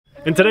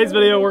In today's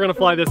video, we're gonna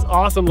fly this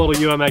awesome little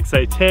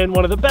UMX-A10.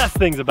 One of the best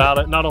things about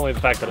it, not only the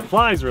fact that it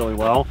flies really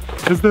well,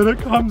 is that it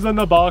comes in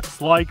the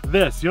box like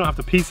this. You don't have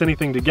to piece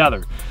anything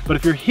together. But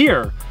if you're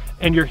here,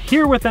 and you're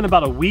here within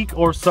about a week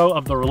or so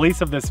of the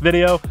release of this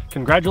video,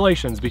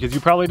 congratulations, because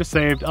you probably just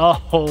saved a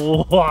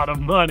whole lot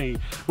of money.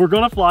 We're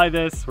gonna fly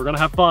this, we're gonna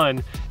have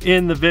fun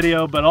in the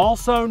video, but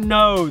also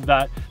know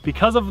that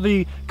because of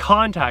the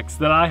contacts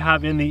that I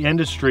have in the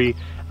industry,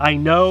 I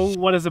know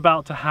what is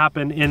about to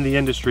happen in the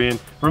industry. And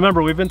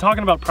remember, we've been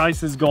talking about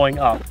prices going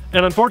up.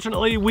 And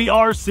unfortunately, we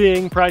are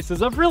seeing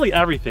prices of really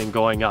everything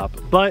going up,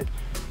 but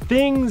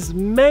things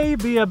may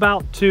be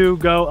about to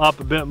go up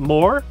a bit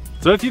more.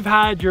 So if you've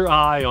had your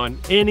eye on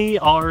any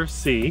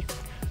RC,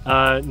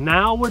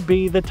 now would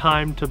be the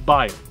time to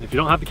buy it. If you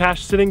don't have the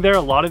cash sitting there, a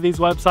lot of these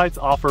websites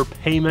offer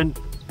payment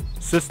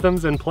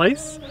systems in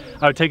place.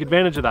 I would take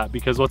advantage of that,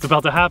 because what's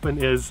about to happen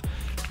is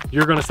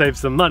you're gonna save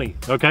some money,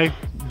 okay?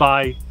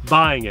 By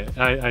buying it.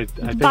 I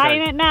think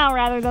buying it now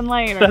rather than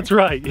later. That's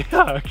right,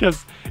 yeah,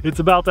 because it's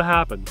about to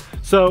happen.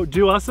 So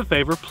do us a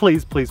favor,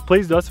 please, please,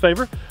 please do us a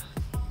favor.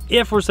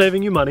 If we're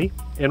saving you money,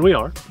 and we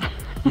are,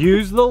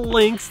 use the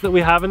links that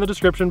we have in the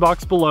description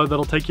box below.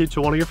 That'll take you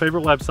to one of your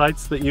favorite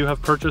websites that you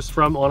have purchased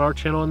from on our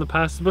channel in the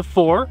past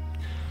before.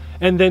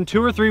 And then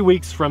 2 or 3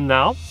 weeks from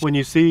now, when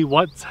you see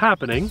what's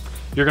happening,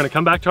 you're gonna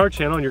come back to our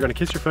channel and you're gonna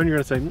kiss your phone.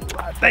 You're gonna say,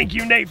 thank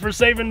you, Nate, for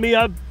saving me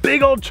a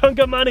big old chunk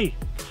of money.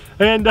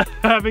 And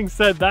having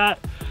said that,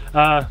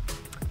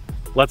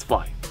 let's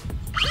fly.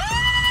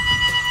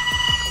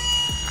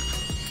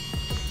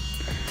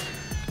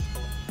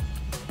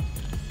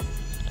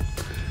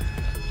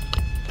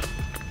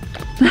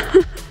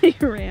 He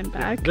ran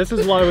back. This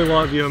is why we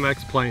love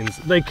UMX planes.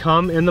 They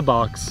come in the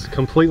box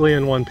completely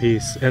in one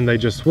piece and they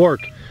just work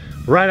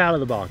right out of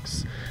the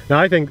box. Now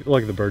I think,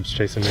 look at the birds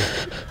chasing me.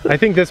 I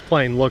think this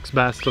plane looks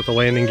best with the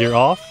landing gear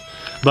off,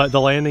 but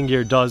the landing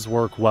gear does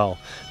work well.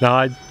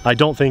 Now I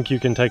don't think you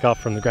can take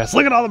off from the grass.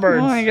 Look at all the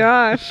birds. Oh my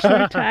gosh,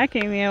 they're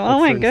attacking you. Oh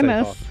my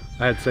goodness.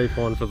 I had safe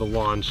on for the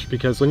launch,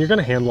 because when you're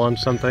gonna hand launch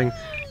something,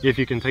 if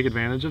you can take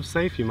advantage of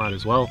safe, you might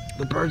as well.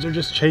 The birds are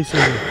just chasing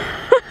me.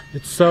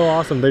 It's so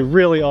awesome. They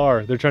really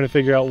are. They're trying to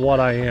figure out what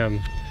I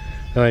am.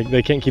 And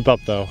they can't keep up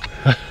though.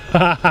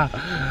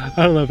 I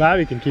don't know if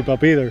Abby can keep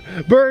up either.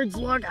 Birds,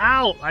 look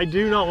out! I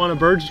do not want a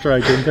bird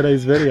strike in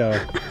today's video.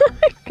 Oh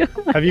my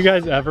God. Have you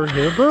guys ever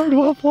hit a bird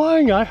while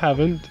flying? I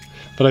haven't,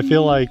 but I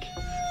feel like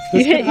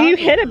you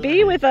hit a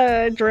bee with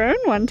a drone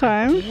one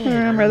time. Yeah, I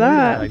remember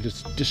that. I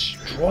just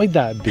destroyed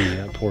that bee,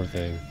 that poor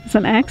thing. It's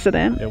an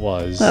accident. It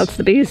was. That's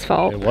the bee's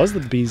fault. It was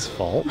the bee's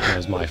fault. It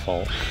was my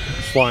fault.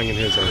 Flying in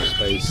his own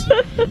space.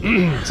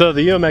 So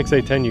the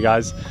UMX-A10, you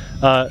guys,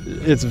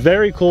 it's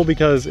very cool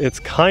because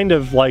it's kind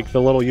of like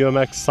the little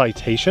UMX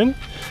Citation,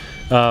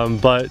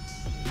 but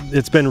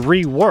it's been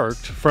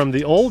reworked from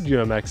the old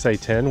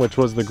UMX-A10, which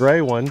was the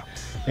gray one,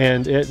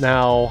 and it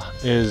now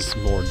is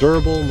more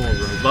durable, more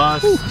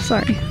robust. Ooh,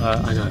 sorry.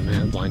 I know,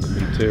 man, it blinded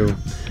me too.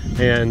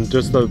 And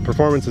just the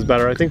performance is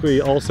better. I think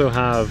we also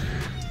have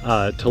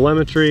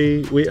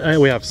telemetry. We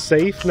have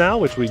safe now,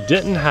 which we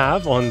didn't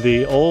have on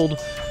the old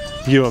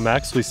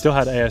UMX. We still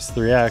had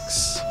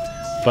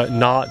AS3X, but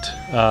not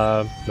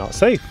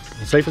safe.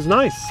 Safe is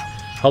nice.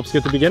 Helps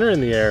get the beginner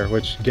in the air,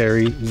 which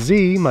Gary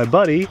Z, my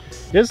buddy,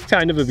 is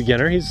kind of a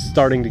beginner. He's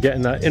starting to get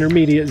in that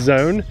intermediate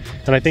zone,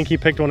 and I think he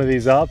picked one of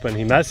these up and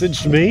he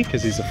messaged me,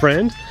 because he's a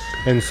friend,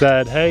 and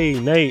said, hey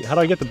Nate, how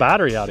do I get the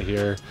battery out of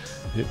here?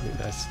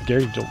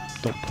 Gary, don't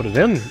put it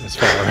in as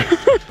far.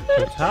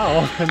 That's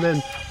how. And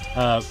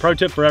then pro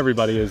tip for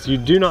everybody is you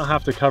do not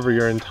have to cover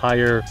your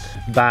entire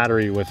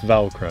battery with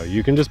Velcro.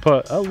 You can just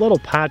put a little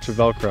patch of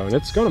Velcro and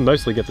it's going to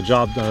mostly get the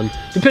job done,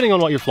 depending on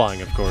what you're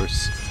flying, of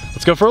course.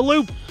 Let's go for a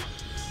loop.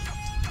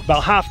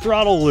 About half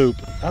throttle loop.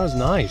 That was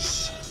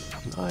nice.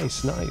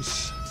 Nice,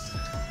 nice.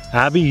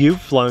 Abby,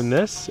 you've flown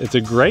this. It's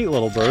a great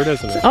little bird,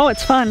 isn't it? Oh,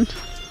 it's fun.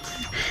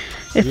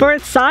 For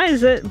its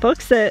size, it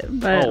books it,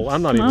 but oh,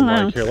 I'm not even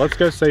like, here, let's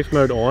go safe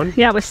mode on.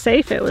 Yeah, with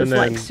safe, it was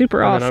like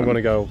super awesome. And then I'm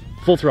gonna go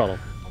full throttle.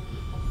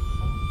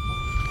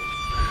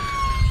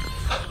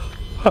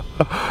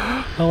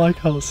 I like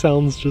how it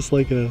sounds just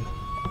like a...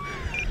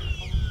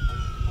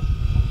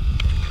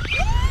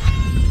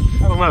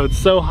 I don't know, it's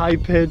so high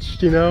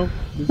pitched, you know?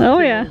 Oh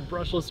yeah.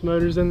 Brushless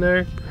motors in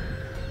there.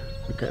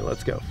 Okay,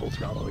 let's go full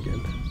throttle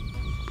again.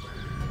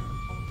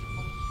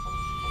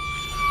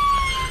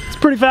 It's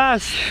pretty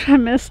fast. I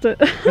missed it.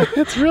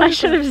 It's really I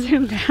should have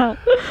zoomed out.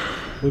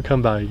 We'll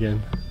come by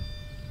again.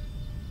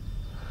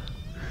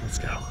 Let's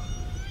go.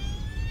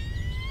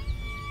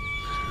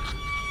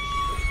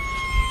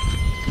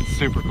 It's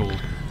super cool.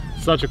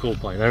 Such a cool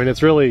plane. I mean,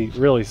 it's really,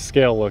 really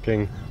scale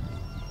looking.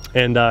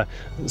 And a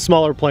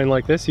smaller plane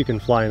like this, you can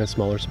fly in a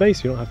smaller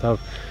space. You don't have to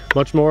have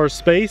much more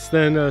space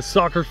than a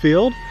soccer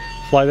field.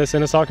 Fly this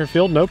in a soccer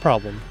field, no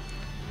problem.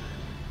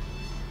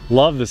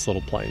 Love this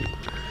little plane.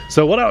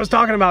 So what I was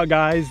talking about,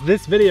 guys,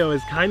 this video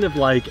is kind of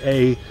like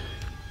a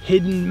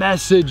hidden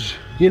message,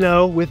 you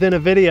know, within a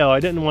video. I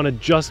didn't want to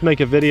just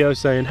make a video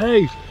saying,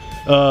 hey,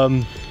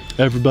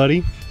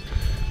 everybody,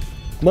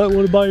 might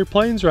want to buy your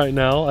planes right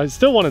now. I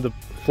still wanted to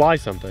fly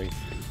something.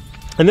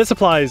 And this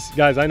applies,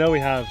 guys, I know we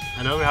have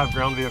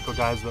ground vehicle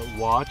guys that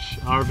watch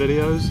our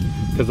videos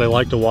because they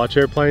like to watch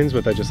airplanes,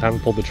 but they just haven't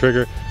pulled the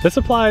trigger. This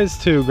applies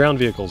to ground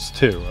vehicles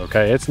too,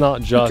 okay? It's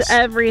not just... It's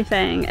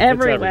everything.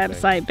 Every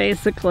website,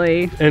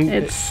 basically. And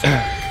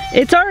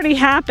it's already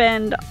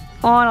happened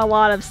on a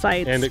lot of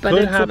sites, and but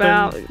it's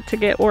about to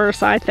get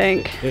worse, I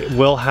think. It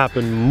will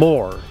happen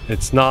more.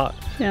 It's not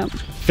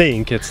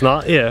think, it's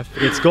not if,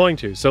 it's going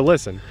to. So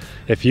listen,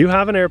 if you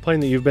have an airplane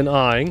that you've been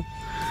eyeing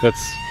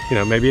that's, you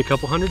know, maybe a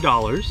couple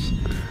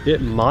 $100,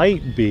 it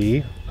might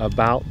be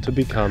about to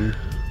become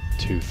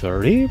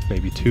 $230,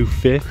 maybe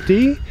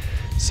 $250.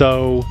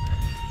 So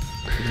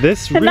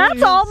this and really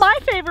that's all my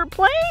favorite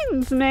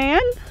planes,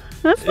 man.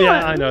 That's not...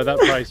 Yeah, I know that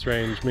price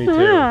range. Me too.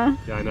 Yeah,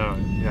 I know.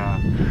 Yeah,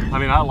 I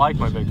mean, I like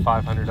my big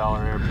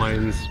 $500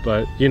 airplanes,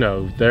 but you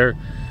know,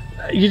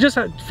 you just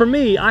have, for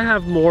me, I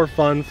have more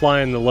fun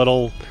flying the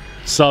little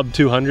sub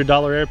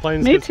 $200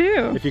 airplanes. Me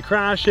too. If you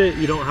crash it,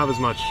 you don't have as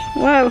much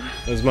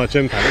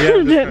impact. Yeah,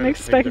 didn't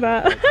expect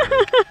that.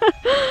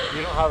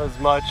 You don't have as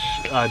much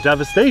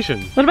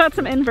devastation. What about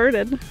some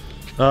inverted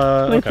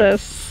with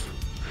this?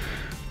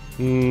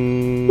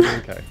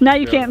 Okay. Now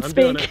you can't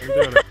speak. I'm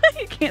doing it.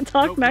 You can't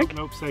talk, Nick.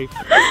 Nope, safe.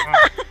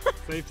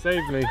 Safe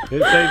saved me.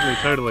 It saved me,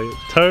 totally.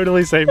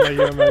 Totally saved my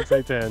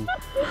UMX A10.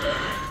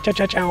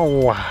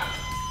 Cha-cha-chow.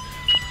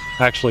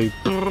 Actually,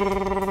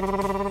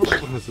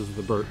 this is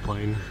the Burt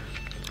plane.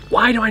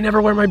 Why do I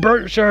never wear my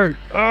Burt shirt?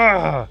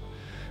 I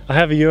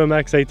have a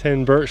UMX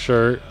A10 Burt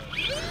shirt,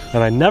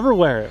 and I never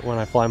wear it when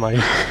I fly my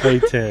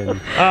A10.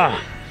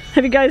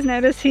 Have you guys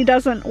noticed he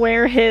doesn't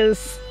wear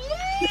his...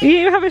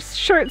 You have a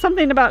shirt,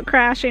 something about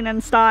crashing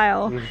in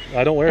style.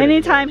 I don't wear it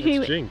anytime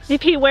anymore.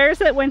 If he wears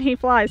it when he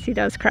flies, he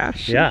does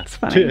crash. Yeah, it's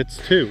funny. It's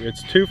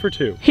two for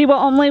two. He will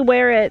only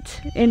wear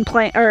it in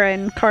plane or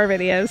in car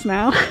videos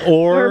now,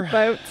 or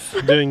boats,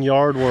 doing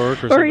yard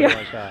work or something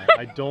like that.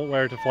 I don't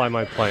wear it to fly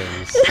my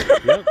planes.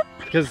 Yep.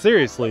 Because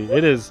seriously,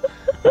 it is.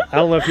 I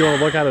don't know if you want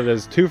to look at it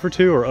as 2 for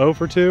 2 or 0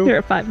 for 2. You're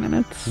at 5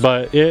 minutes.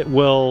 But it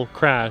will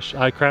crash.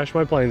 I crash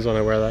my planes when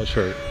I wear that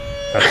shirt.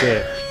 That's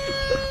it.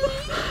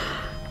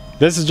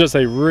 This is just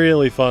a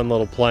really fun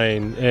little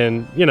plane,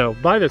 and you know,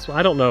 buy this.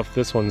 I don't know if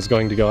this one's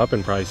going to go up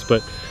in price,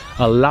 but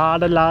a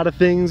lot of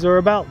things are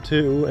about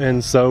to,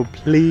 and so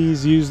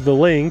please use the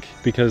link,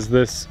 because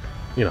this,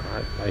 you know,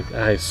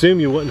 I assume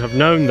you wouldn't have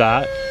known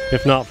that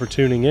if not for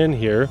tuning in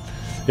here.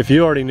 If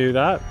you already knew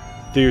that,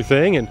 do your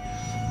thing, and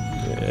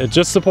it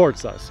just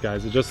supports us,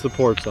 guys. It just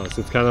supports us.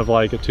 It's kind of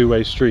like a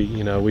two-way street,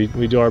 you know. We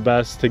do our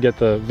best to get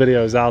the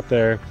videos out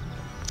there,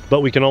 but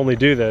we can only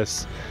do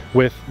this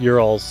with your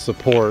all's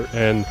support,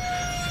 and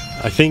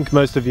I think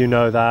most of you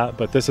know that,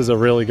 but this is a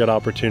really good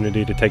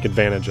opportunity to take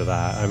advantage of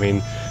that. I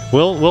mean,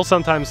 we'll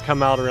sometimes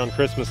come out around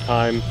Christmas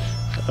time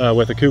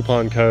with a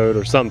coupon code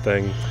or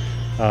something,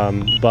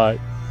 but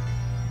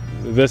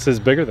this is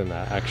bigger than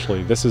that,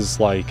 actually. This is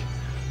like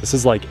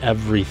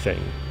everything.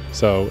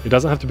 So it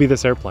doesn't have to be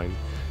this airplane.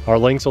 Our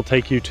links will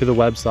take you to the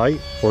website,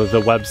 or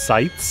the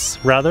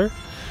websites rather,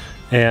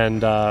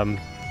 and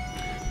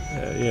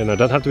you know, it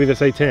doesn't have to be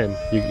this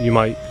A10. You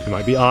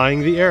might be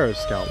eyeing the Aero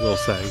Scout, we'll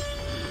say,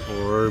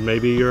 or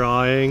maybe you're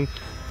eyeing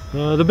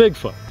the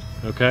Bigfoot.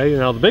 Okay,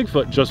 now the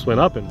Bigfoot just went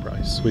up in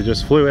price. We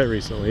just flew it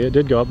recently. It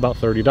did go up about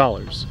 $30,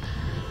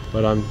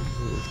 but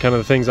it's kind of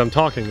the things I'm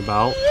talking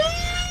about,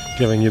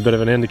 giving you a bit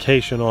of an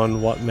indication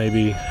on what may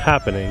be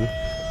happening.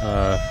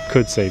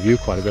 Could save you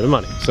quite a bit of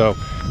money. So,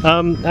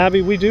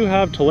 Abby, we do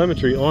have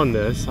telemetry on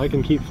this. I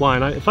can keep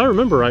flying. If I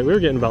remember right, we were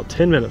getting about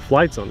 10-minute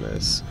flights on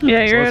this.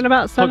 Yeah, you're at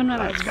about 7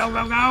 minutes. Let's go,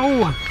 go,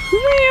 go!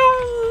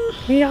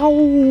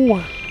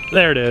 Meow.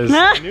 There it is.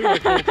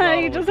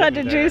 You just had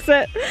to juice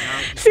it.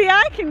 See,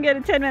 I can get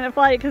a 10-minute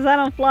flight because I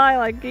don't fly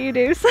like you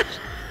do. So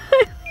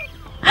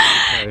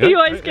you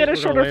always get a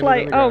shorter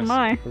flight. Oh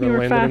my, you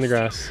were fast. In the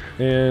grass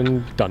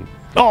and done.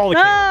 Oh,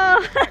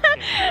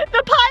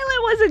 the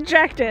pilot was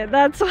ejected.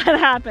 That's what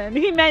happened.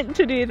 He meant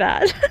to do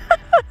that.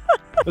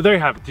 But there you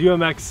have it, the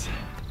UMX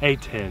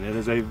A10. It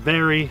is a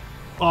very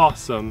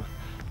awesome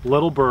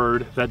little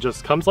bird that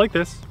just comes like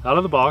this, out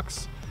of the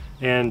box,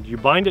 and you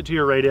bind it to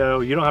your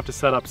radio. You don't have to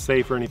set up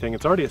safe or anything.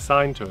 It's already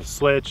assigned to a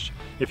switch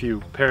if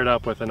you pair it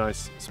up with a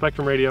nice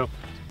Spectrum radio,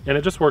 and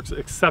it just works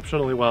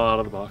exceptionally well out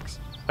of the box.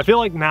 I feel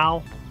like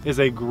now is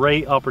a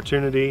great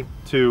opportunity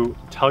to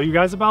tell you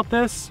guys about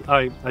this.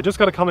 I just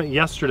got a comment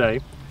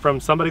yesterday from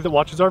somebody that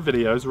watches our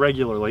videos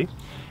regularly,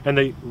 and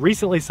they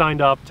recently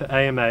signed up to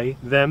AMA,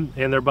 them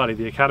and their buddy,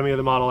 the Academy of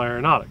the Model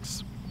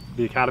Aeronautics.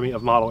 The Academy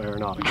of Model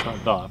Aeronautics,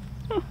 not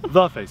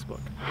the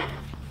Facebook,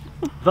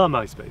 the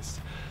MySpace.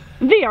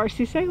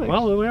 TheRcSaylors.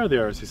 Well, we are the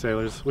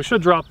TheRcSaylors. We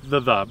should drop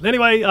the.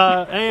 Anyway,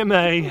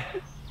 AMA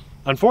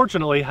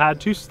unfortunately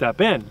had to step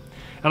in,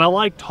 and I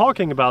like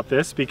talking about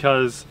this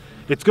because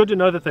it's good to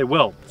know that they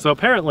will. So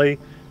apparently,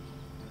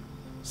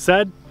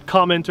 said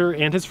commenter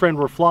and his friend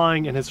were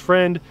flying, and his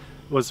friend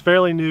was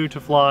fairly new to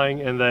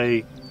flying, and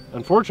they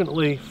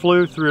unfortunately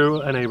flew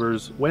through a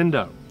neighbor's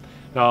window.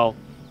 Now,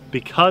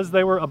 because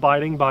they were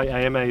abiding by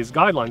AMA's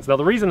guidelines. Now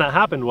the reason that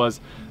happened was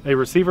a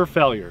receiver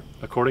failure,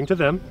 according to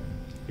them.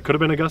 It could have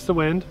been a gust of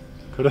wind,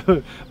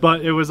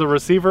 but it was a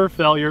receiver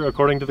failure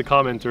according to the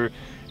commenter,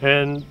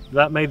 and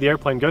that made the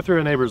airplane go through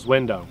a neighbor's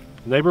window.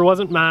 The neighbor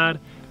wasn't mad,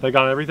 they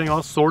got everything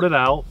all sorted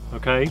out,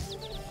 okay?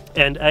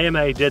 And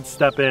AMA did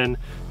step in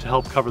to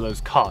help cover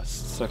those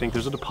costs. I think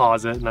there's a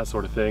deposit and that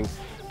sort of thing.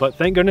 But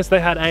thank goodness they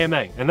had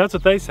AMA, and that's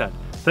what they said.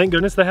 Thank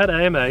goodness they had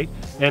AMA,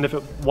 and if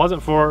it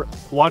wasn't for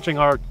watching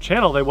our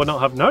channel, they would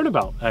not have known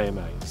about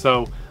AMA.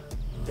 So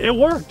it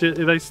worked.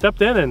 They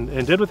stepped in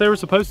and did what they were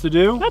supposed to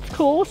do. That's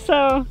cool.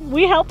 So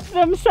we helped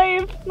them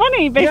save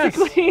money,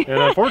 basically. Yes.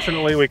 And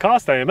unfortunately, we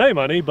cost AMA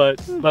money, but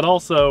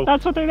also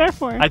that's what they're there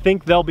for. I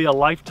think they'll be a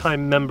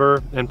lifetime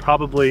member, and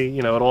probably,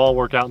 you know, it'll all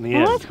work out in the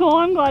end. That's cool.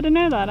 I'm glad to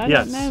know that. I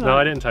didn't know that. No,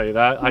 I didn't tell you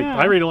that. Yeah.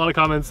 I read a lot of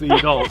comments that you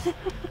don't.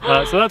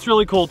 So that's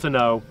really cool to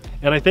know.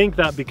 And I think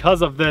that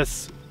because of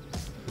this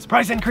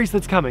price increase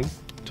that's coming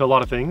to a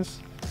lot of things,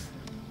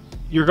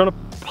 you're going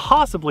to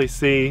possibly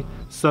see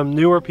some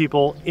newer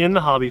people in the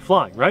hobby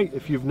flying, right?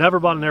 If you've never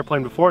bought an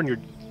airplane before and you're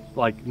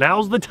like,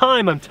 now's the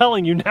time, I'm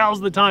telling you, now's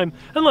the time,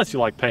 unless you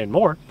like paying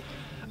more,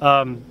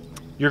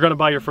 you're going to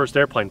buy your first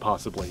airplane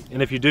possibly.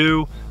 And if you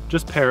do,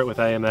 just pair it with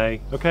AMA,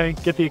 okay?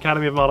 Get the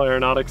Academy of Model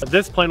Aeronautics.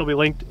 This plane will be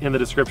linked in the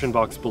description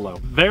box below.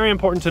 Very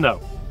important to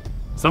know,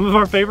 some of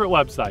our favorite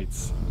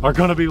websites are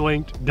going to be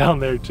linked down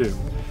there too.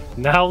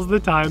 Now's the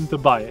time to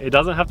buy it. It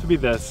doesn't have to be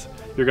this.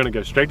 You're going to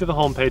go straight to the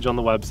homepage on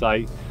the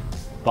website,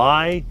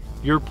 buy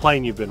your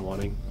plane you've been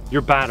wanting,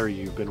 your battery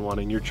you've been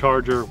wanting, your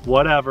charger,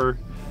 whatever.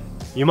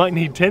 You might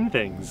need 10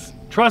 things.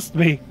 Trust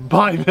me,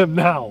 buy them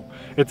now.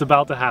 It's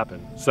about to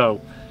happen.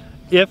 So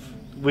if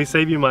we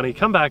save you money,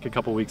 come back a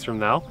couple weeks from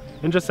now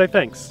and just say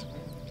thanks.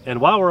 And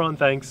while we're on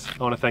thanks,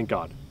 I want to thank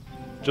God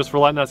just for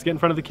letting us get in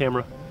front of the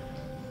camera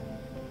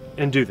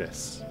and do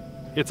this.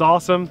 It's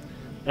awesome.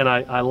 And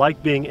I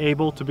like being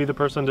able to be the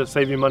person to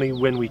save you money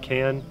when we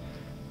can.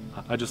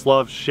 I just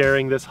love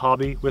sharing this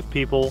hobby with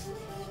people,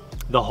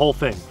 the whole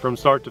thing from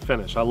start to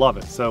finish. I love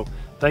it. So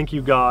thank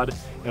you, God.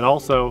 And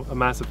also a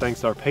massive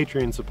thanks to our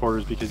Patreon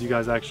supporters, because you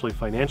guys actually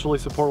financially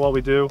support what we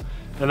do.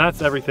 And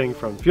that's everything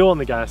from fuel in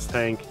the gas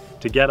tank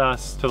to get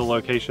us to the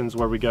locations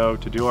where we go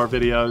to do our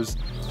videos,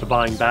 to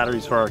buying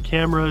batteries for our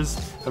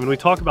cameras. I mean, we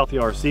talk about the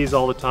RCs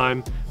all the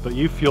time, but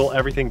you fuel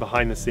everything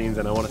behind the scenes,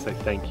 and I want to say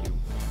thank you.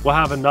 We'll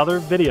have another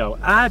video,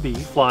 Abby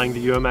flying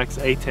the UMX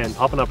A10,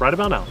 popping up right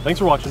about now. Thanks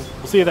for watching.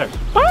 We'll see you there.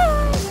 Bye.